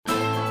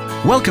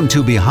Welcome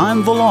to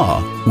Behind the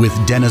Law with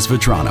Dennis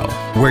Vetrano,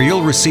 where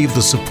you'll receive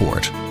the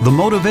support, the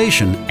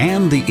motivation,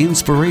 and the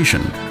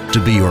inspiration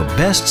to be your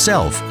best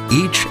self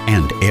each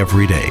and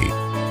every day.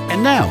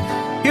 And now,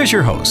 here's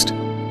your host,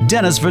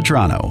 Dennis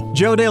Vetrano.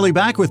 Joe Daly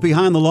back with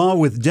Behind the Law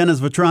with Dennis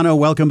Vetrano.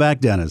 Welcome back,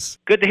 Dennis.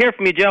 Good to hear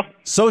from you, Joe.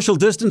 Social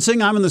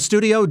distancing. I'm in the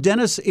studio.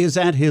 Dennis is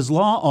at his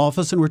law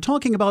office, and we're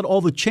talking about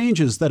all the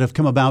changes that have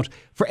come about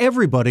for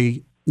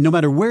everybody, no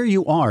matter where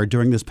you are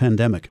during this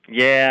pandemic.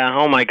 Yeah,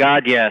 oh my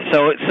God, yeah.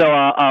 So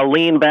I'll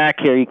lean back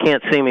here. You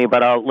can't see me,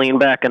 but I'll lean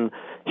back and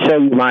show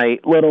you my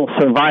little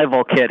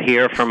survival kit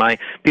here for my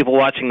people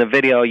watching the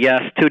video.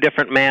 Yes, 2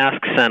 different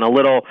masks and a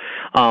little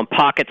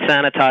pocket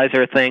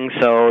sanitizer thing.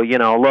 So,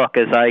 look,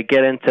 as I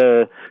get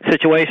into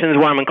situations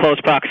where I'm in close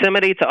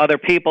proximity to other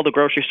people, the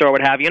grocery store,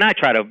 what have you, and I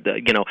try to,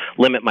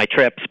 limit my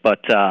trips,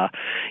 but,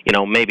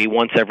 maybe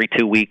once every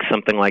 2 weeks,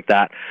 something like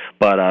that.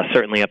 But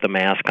certainly have the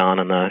mask on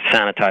and the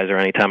sanitizer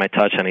anytime I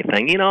touch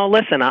anything.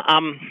 Listen,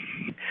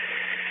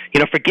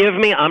 forgive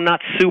me, I'm not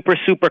super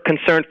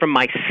concerned for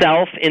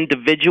myself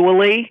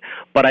individually,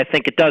 but I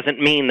think it doesn't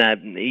mean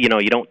that, you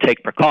don't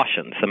take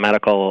precautions. The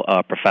medical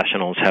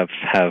professionals have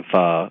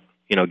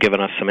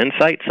given us some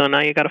insight, so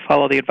now you got to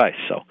follow the advice.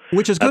 So,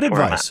 which is good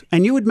advice.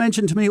 And you had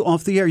mentioned to me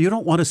off the air, you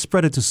don't want to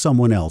spread it to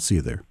someone else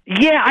either.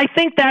 Yeah, I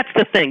think that's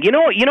the thing. You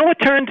know what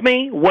turned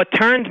me? What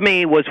turned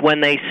me was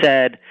when they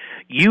said,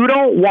 you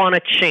don't want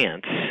a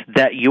chance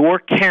that you're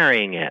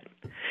carrying it,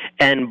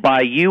 and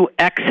by you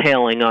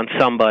exhaling on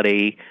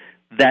somebody,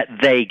 that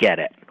they get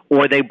it,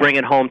 or they bring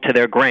it home to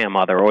their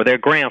grandmother or their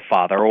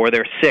grandfather or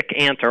their sick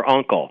aunt or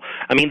uncle.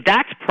 I mean,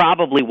 that's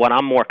probably what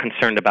I'm more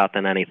concerned about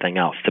than anything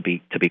else, to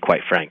be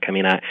quite frank. I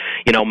mean,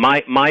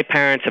 my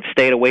parents have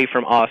stayed away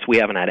from us. We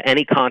haven't had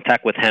any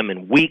contact with him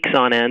in weeks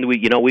on end.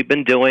 We've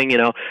been doing,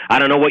 I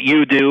don't know what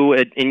you do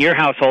in your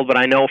household, but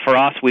I know for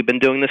us, we've been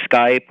doing the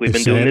Skype, we've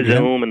been doing the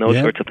Zoom and those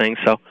sorts of things.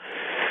 So,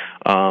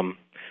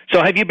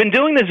 So have you been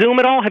doing the Zoom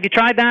at all? Have you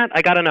tried that?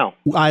 I got to know.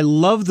 I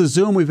love the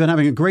Zoom. We've been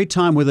having a great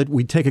time with it.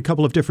 We take a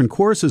couple of different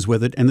courses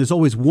with it, and there's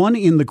always one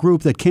in the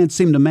group that can't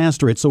seem to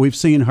master it. So we've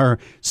seen her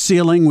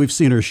ceiling, we've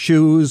seen her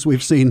shoes,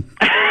 we've seen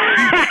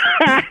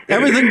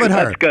everything but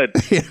her. That's good.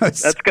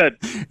 That's good.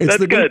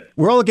 That's good.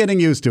 We're all getting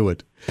used to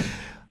it.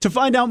 To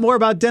find out more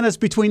about Dennis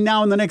between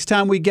now and the next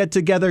time we get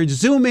together,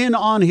 zoom in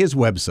on his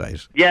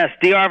website. Yes,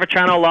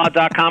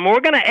 drvetranolaw.com.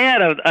 We're going to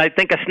add, a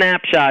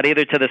snapshot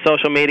either to the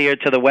social media or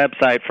to the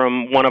website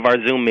from one of our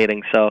Zoom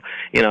meetings. So,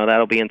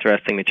 that'll be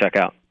interesting to check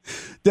out.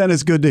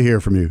 Dennis, good to hear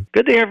from you.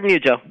 Good to hear from you,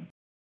 Joe.